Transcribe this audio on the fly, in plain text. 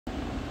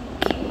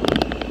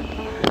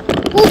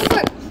Oof!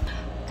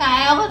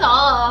 Kaya ko to.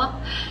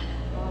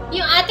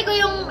 Yung ate ko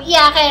yung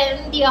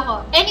iyakin, hindi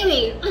ako.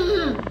 Anyway.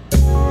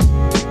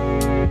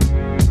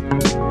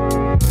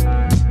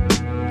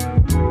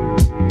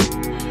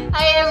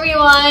 Hi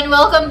everyone!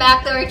 Welcome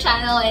back to our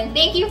channel and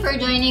thank you for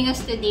joining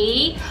us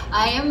today.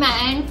 I am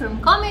Maan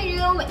from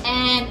Common Room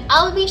and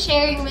I'll be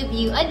sharing with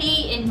you a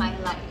day in my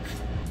life.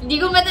 Hindi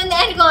ko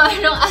matandaan kung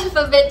anong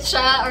alphabet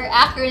siya or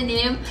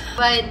acronym,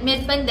 but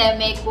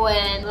mid-pandemic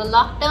when the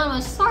lockdown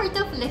was sort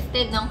of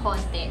lifted ng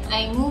konti,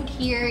 I moved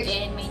here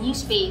in my new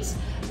space.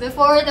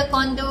 Before, the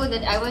condo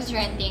that I was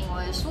renting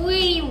was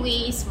way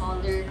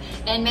smaller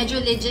and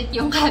medyo legit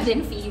yung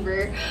cabin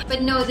fever.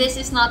 But no, this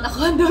is not a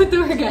condo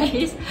tour,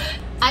 guys.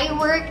 I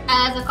work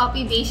as a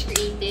copy-based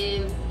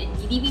creative in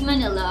EDB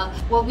Manila.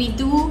 What we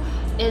do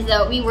is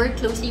that we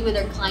work closely with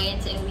our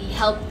clients and we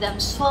help them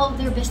solve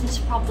their business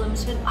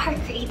problems with our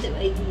creative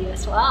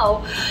ideas.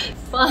 Wow!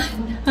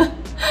 Fun!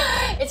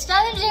 It's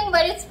challenging,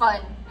 but it's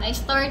fun. I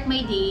start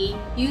my day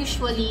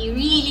usually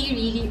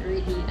really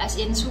early, as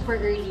in super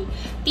early.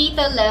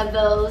 Tita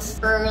levels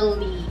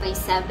early. By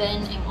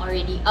 7, I'm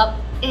already up.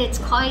 It's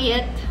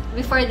quiet.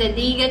 Before the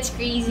day gets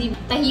crazy,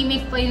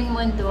 tahimik pa yung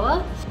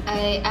mundo.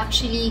 I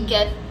actually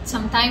get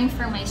some time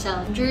for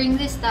myself. During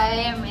this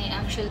time, I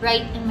actually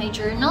write in my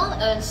journal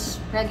as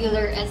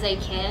regular as I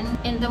can.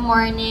 In the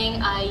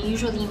morning, I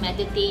usually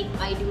meditate.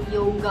 I do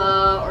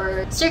yoga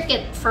or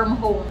circuit from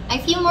home. I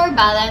feel more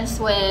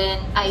balanced when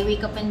I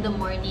wake up in the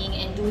morning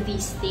and do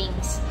these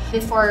things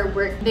before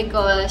work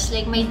because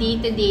like my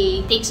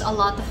day-to-day takes a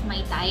lot of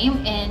my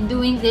time, and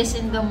doing this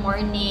in the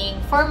morning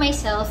for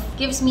myself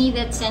gives me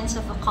that sense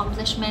of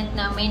accomplishment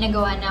na may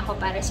nagawa na ako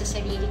para sa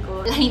sarili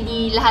ko.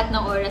 Hindi lahat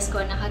ng oras ko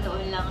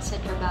nakatuon lang sa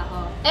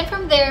trabaho. And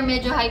from there,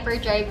 medyo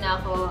hyperdrive na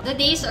ako. The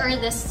days are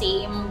the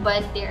same,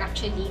 but they're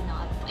actually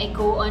not. I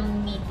go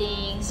on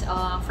meetings,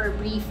 for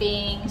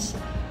briefings,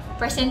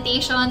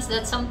 presentations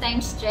that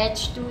sometimes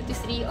stretch 2 to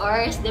 3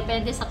 hours,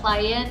 depende sa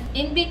client.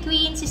 In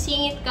between,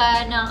 sisingit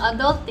ka ng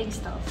adulting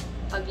stuff.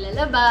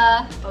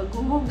 Paglalaba,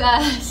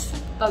 paghuhugas,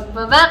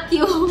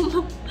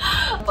 pagba-vacuum,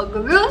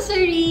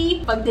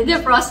 pag-grocery,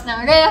 pagde-defrost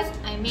ng ref.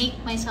 I make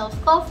myself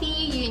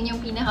coffee. Yun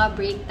yung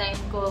pinaka-break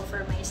time ko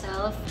for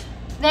myself.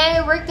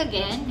 Then I work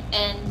again,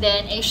 and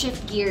then I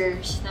shift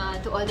gears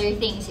to other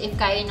things if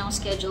kaya ng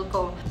schedule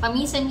ko.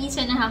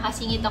 Paminsan-minsan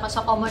nakakasingit ako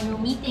sa common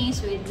room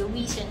meetings with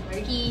Luis and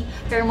Marie,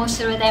 pero most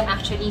of the time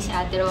actually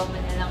sa Ate Roma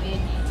na lang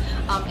yun eh.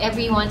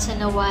 Every once in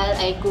a while,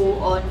 I go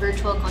on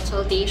virtual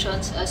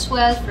consultations as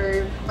well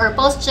or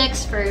pulse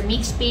checks for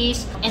Make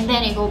Space, and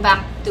then I go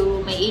back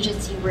to my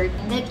agency work.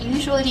 And that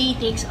usually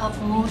takes up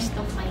most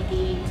of my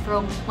day.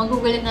 From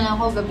magugulat na lang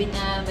ako, gabi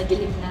na,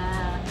 madilim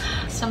na.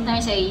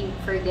 Sometimes I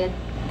forget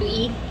to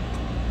eat.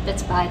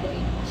 That's bad.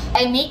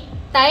 I make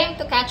time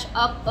to catch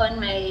up on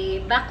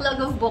my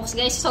backlog of books.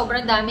 Guys,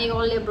 sobrang dami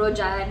kong libro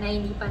dyan na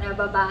hindi pa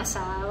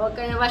nababasa. Huwag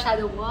kayo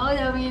masyadong, wow,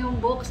 dami yung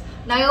books.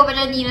 Dami ko pa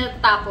dyan hindi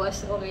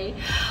natatapos, okay?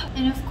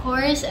 And of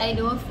course, I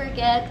don't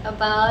forget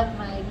about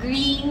my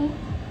green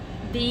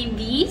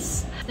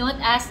babies.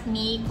 Don't ask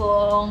me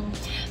kung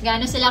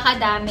gaano sila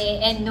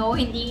kadami. And no,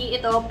 hindi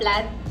ito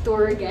planned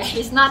tour,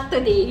 guys. Not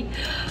today.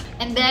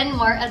 And then,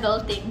 more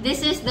adulting. This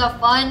is the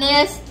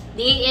funnest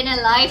day in a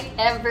life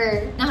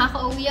ever.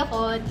 Nakaka-uwi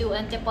ako to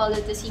Antipolo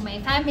to see my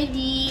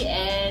family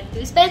and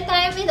to spend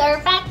time with our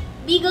fat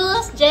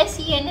beagles,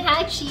 Jessie and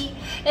Hachi.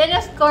 And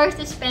of course,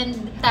 to spend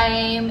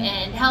time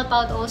and help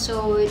out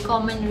also with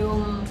common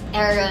room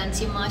errands,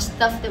 yung mga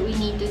stuff that we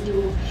need to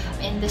do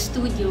in the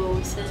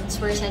studio since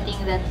we're setting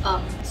that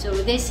up. So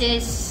this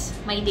is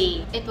my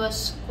day. It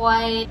was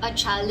quite a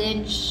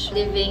challenge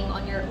living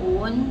on your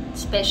own,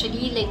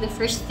 especially like the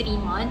first 3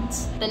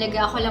 months.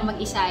 Talaga ako lang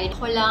mag-isa.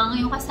 Ako lang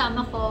yung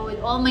kasama ko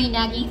with all my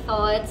nagging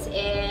thoughts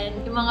and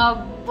yung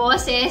mga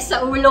boses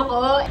sa ulo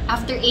ko.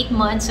 After 8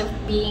 months of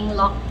being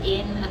locked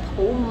in at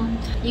home,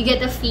 you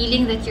get a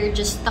feeling that you're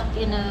just stuck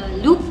in a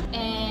loop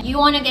and you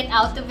want to get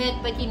out of it,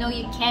 but you know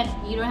you can't.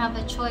 You don't have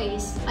a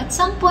choice. At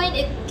some point,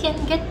 it can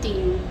get to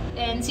you.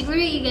 And siguro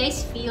you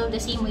guys feel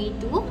the same way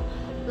too.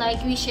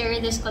 Like, we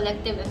share this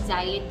collective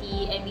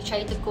anxiety and we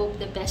try to cope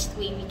the best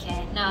way we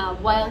can. Now,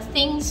 while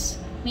things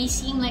may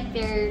seem like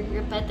they're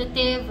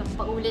repetitive,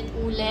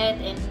 paulit-ulit,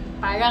 and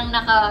parang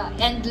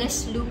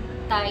naka-endless loop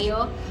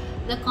tayo,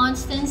 the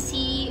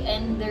constancy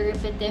and the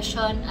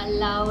repetition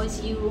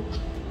allows you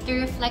to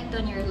reflect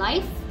on your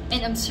life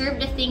and observe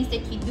the things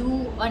that you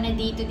do on a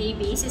day-to-day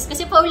basis.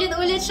 Kasi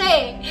paulit-ulit siya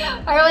eh.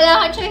 Para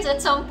wala kang choice.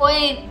 At some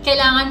point,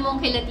 kailangan mong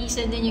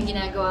kilatisan din yung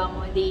ginagawa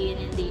mo day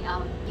in and day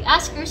out. You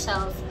ask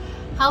yourself,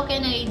 how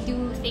can I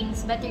do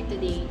things better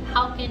today?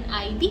 How can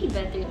I be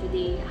better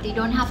today? They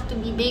don't have to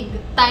be big.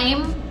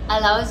 Time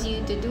allows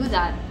you to do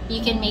that.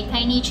 You can make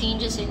tiny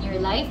changes in your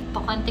life,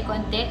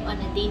 pakonte-konte on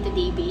a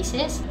day-to-day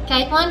basis.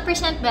 Kahit 1%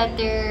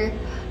 better,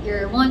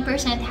 you're 1%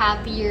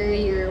 happier,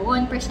 you're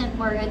 1%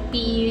 more at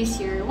peace,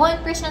 you're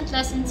 1%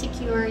 less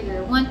insecure,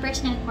 you're 1%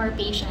 more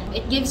patient.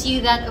 It gives you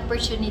that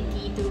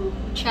opportunity to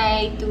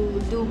try to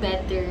do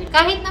better.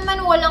 Kahit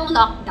naman walang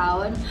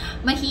lockdown,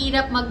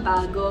 mahirap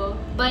magbago.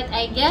 But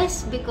I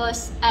guess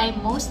because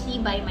I'm mostly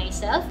by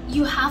myself,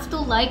 you have to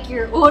like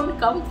your own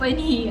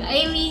company.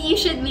 I mean, you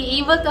should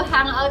be able to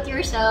hang out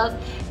yourself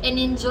and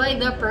enjoy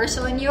the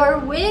person you're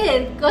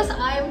with. Because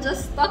I'm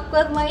just stuck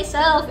with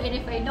myself. And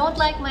if I don't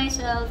like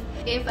myself,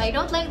 if I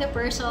don't like the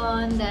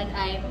person that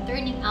I'm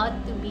turning out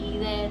to be,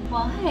 then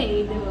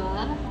why,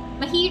 diba?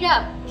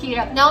 Mahirap.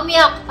 Hirap.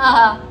 Naumiyak.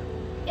 Haha.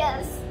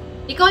 Yes.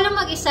 Ikaw lang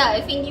mag-isa.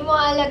 If hindi mo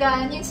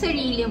aalagaan yung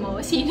sarili mo,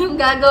 sinong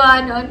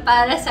gagawa nun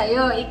para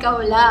sa'yo?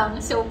 Ikaw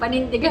lang. So,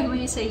 panindigan mo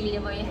yung sarili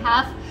mo. You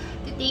have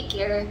to take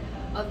care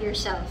of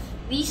yourself.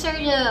 These are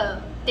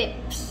the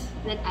tips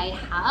that I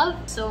have.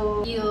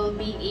 So, you'll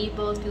be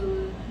able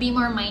to be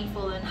more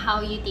mindful on how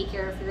you take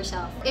care of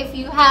yourself. If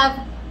you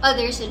have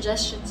other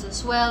suggestions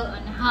as well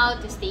on how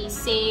to stay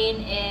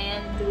sane and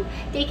to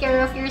take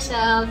care of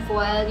yourself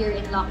while you're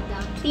in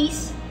lockdown,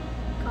 please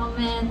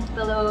comment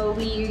below.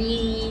 We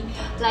really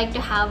like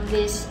to have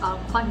this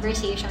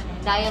conversation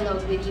and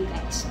dialogue with you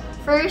guys.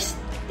 First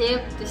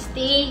tip to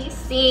stay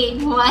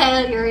sane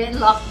while you're in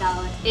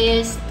lockdown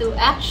is to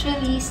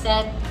actually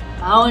set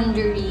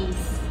boundaries.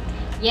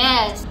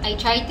 Yes, I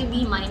try to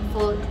be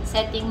mindful in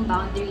setting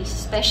boundaries,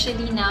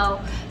 especially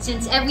now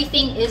since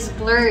everything is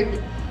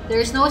blurred.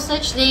 There's no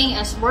such thing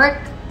as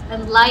work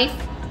and life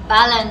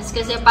balance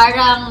kasi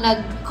parang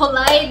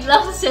nag-collide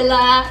lang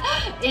sila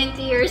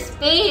into your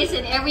space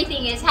and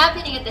everything is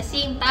happening at the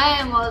same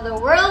time while the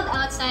world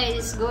outside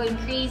is going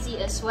crazy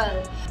as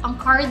well.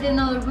 Ang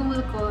cardinal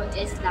rule ko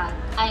is that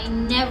I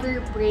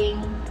never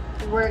bring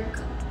work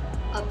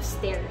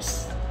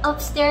upstairs.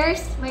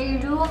 Upstairs,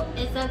 my room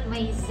is at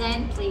my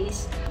zen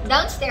place.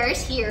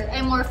 Downstairs here,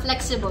 I'm more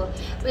flexible.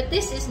 But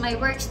this is my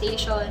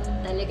workstation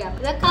talaga.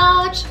 The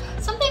couch,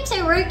 sometimes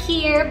I work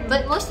here,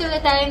 but most of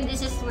the time, this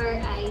is where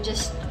I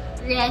just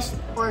rest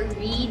or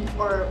read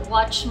or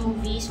watch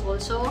movies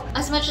also.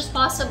 As much as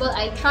possible,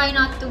 I try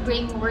not to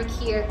bring work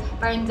here.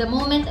 Parang the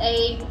moment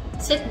I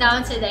sit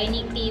down sa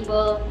dining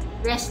table,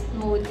 rest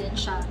mode din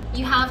siya.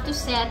 You have to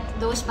set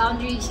those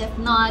boundaries. If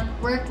not,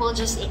 work will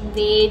just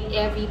invade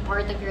every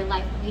part of your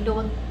life. We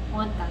don't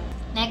want that.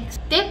 Next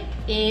tip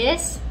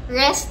is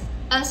rest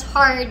as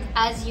hard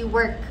as you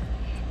work.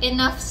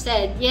 Enough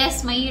said.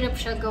 Yes, mahirap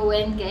siya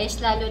gawin,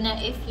 guys. Lalo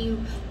na if you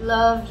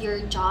love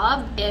your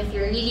job, if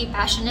you're really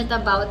passionate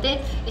about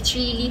it, it's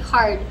really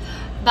hard.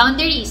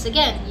 Boundaries,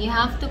 again, you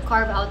have to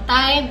carve out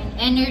time and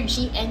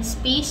energy and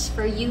space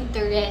for you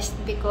to rest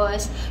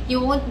because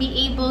you won't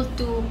be able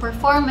to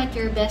perform at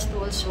your best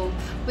also.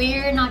 When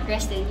you're not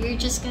rested, you're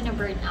just gonna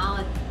burn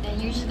out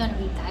and you're just gonna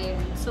be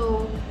tired.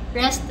 So,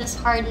 rest as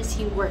hard as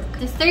you work.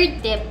 The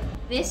third tip,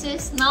 this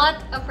is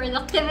not a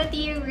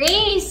productivity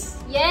race.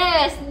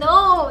 Yes,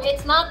 no,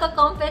 it's not a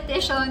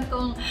competition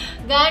kung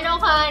gaano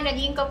ka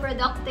naging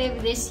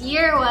ka-productive this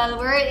year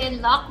while we're in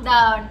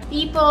lockdown.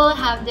 People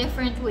have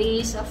different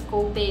ways of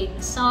coping.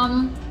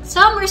 Some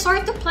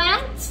resort to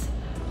plants,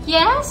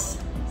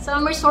 yes.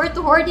 Some resort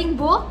to hoarding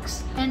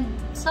books, and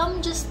some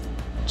just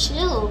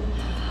chill.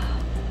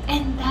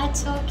 And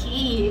that's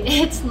okay.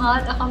 It's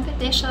not a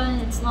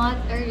competition. It's not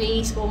a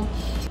race kung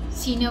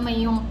sino may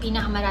yung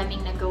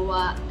pinakamaraming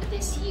nagawa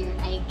this year.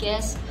 I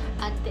guess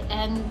at the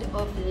end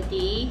of the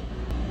day,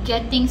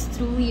 getting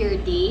through your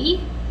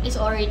day is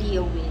already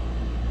a win.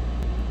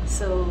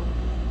 So,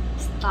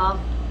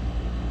 stop.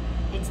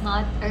 It's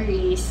not a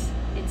race.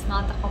 It's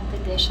not a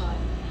competition.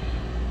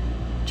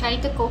 Try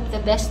to cope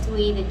the best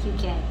way that you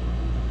can.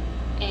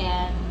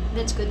 And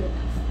that's good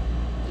enough.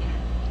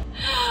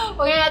 Yeah.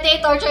 Huwag na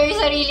natin i-torture yung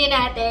sarili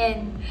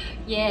natin.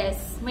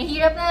 Yes.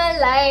 Mahirap na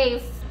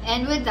life.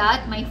 And with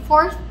that, my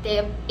fourth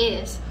tip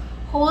is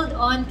hold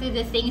on to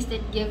the things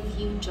that give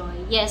you joy.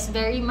 Yes,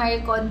 very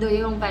Marie Kondo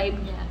yung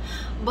vibe niya.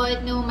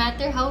 But no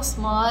matter how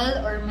small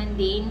or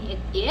mundane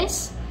it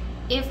is,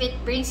 if it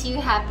brings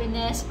you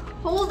happiness,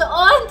 hold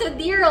on to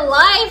dear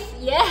life.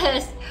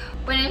 Yes.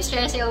 When I'm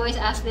stressed, I always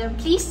ask them,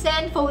 please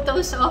send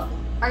photos of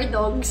our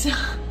dogs.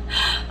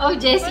 Of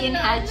Jessie and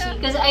Hachi.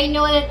 Because I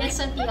know that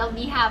instantly I'll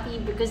be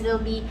happy because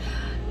they'll be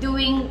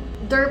doing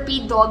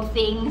derpy dog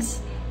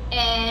things.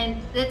 And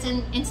that's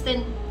an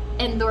instant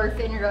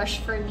endorphin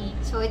rush for me.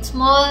 So it's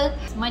small,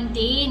 it's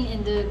mundane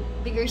in the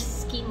bigger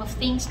scheme of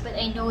things, but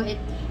I know it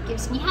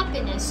gives me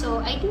happiness.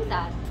 So I do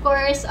that. Of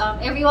course,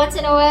 every once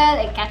in a while,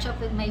 I catch up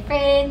with my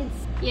friends.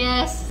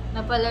 Yes,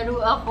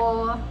 napalaro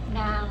ako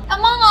ng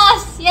Among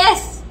Us!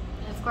 Yes!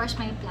 And of course,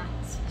 my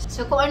plans.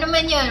 So kung ano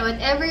man yun,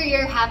 whatever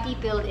your happy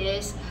pill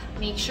is,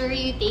 make sure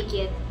you take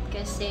it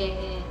kasi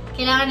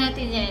kailangan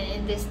natin yan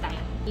in this time.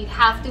 You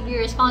have to be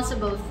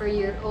responsible for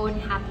your own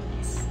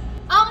happiness.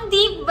 Ang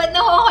deep, but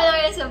nakuha ko lang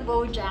yan sa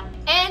Bojack.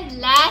 And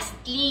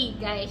lastly,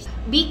 guys,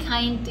 be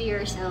kind to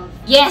yourself.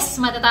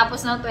 Yes,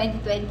 matatapos ng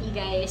 2020,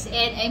 guys.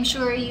 And I'm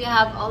sure you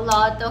have a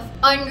lot of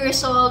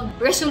unresolved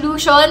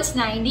resolutions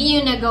na hindi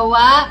nyo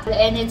nagawa.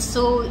 And it's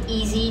so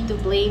easy to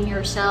blame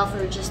yourself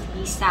or just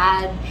be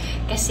sad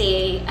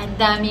kasi ang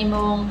dami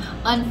mong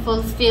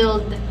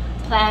unfulfilled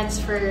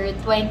plans for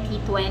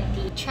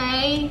 2020.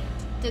 Try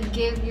to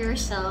give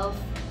yourself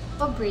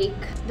a break.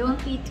 Don't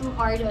be too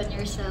hard on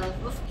yourself.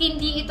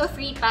 Hindi ito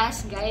free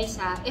pass, guys,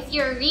 ha? If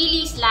you're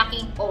really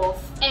slacking off,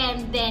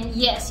 and then,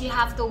 yes, you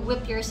have to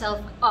whip yourself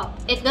up.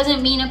 It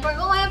doesn't mean,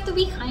 oh, I have to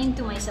be kind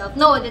to myself.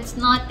 No, that's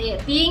not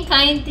it. Being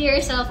kind to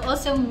yourself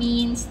also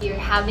means you're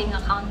having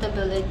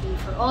accountability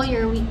for all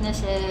your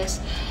weaknesses.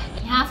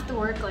 You have to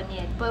work on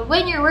it. But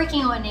when you're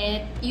working on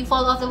it, you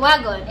fall off the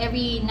wagon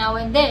every now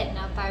and then.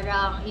 Na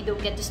parang you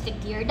don't get to stick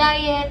to your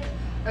diet,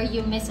 or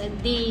you miss a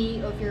day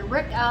of your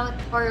workout,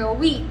 or a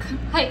week.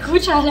 Hi,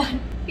 Coach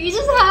Alan. You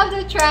just have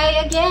to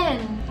try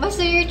again.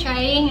 Basta you're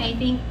trying, I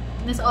think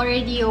that's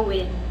already a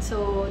win.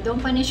 So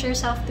don't punish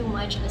yourself too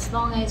much as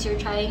long as you're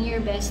trying your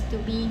best to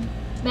be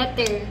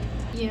better.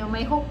 You know,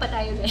 may hope pa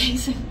tayo,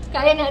 guys.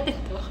 Kaya natin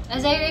to.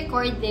 As I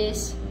record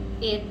this,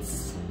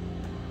 it's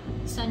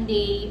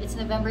Sunday, it's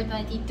November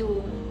 22.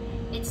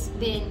 It's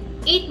been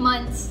 8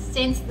 months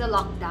since the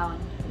lockdown.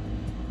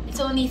 It's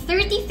only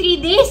 33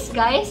 days,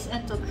 guys,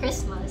 until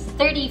Christmas.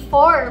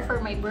 34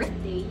 for my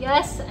birthday.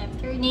 Yes, I'm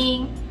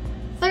turning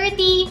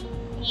 30.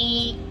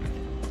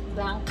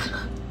 Blank.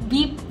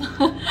 Beep.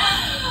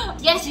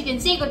 Yes, you can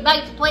say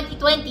goodbye to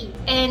 2020.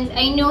 And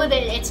I know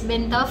that it's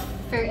been tough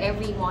for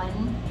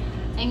everyone.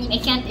 I mean,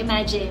 I can't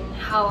imagine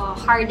how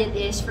hard it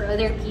is for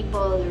other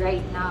people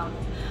right now.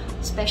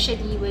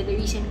 Especially with the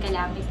recent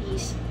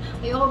calamities.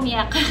 Ayoko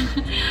umiyak.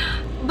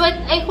 But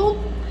I hope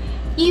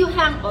you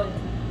hang on.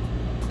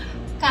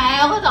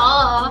 Kaya ko to.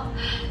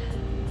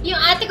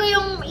 Yung ate ko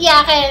yung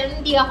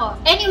iyakin, hindi ako.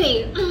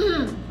 Anyway,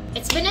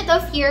 it's been a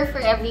tough year for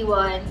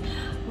everyone.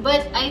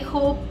 But I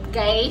hope,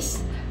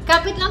 guys,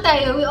 kapit lang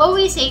tayo. We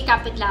always say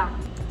kapit lang.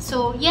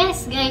 So,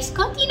 yes, guys,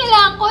 konti na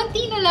lang,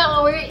 konti na lang.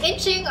 We're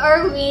inching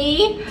our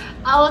way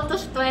out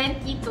of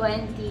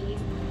 2020.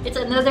 It's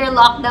another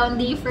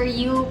lockdown day for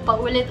you.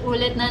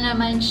 Paulit-ulit na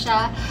naman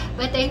siya.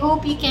 But I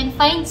hope you can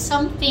find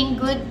something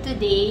good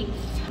today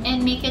and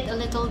make it a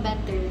little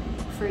better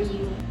for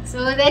you.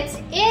 So that's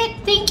it.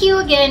 Thank you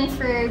again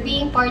for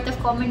being part of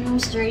Common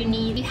Room's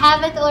journey. If you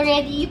haven't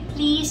already,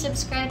 please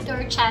subscribe to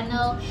our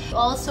channel. We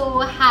also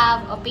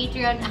have a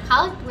Patreon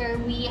account where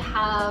we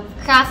have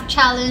craft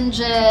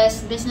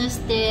challenges,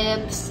 business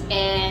tips,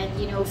 and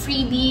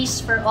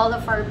freebies for all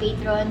of our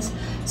patrons.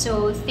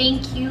 So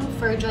thank you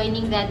for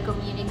joining that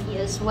community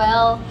as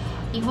well.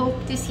 We hope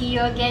to see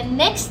you again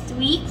next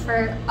week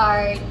for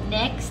our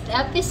next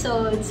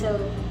episode. So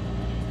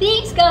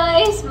thanks,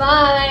 guys.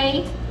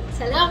 Bye.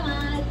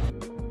 Salamat.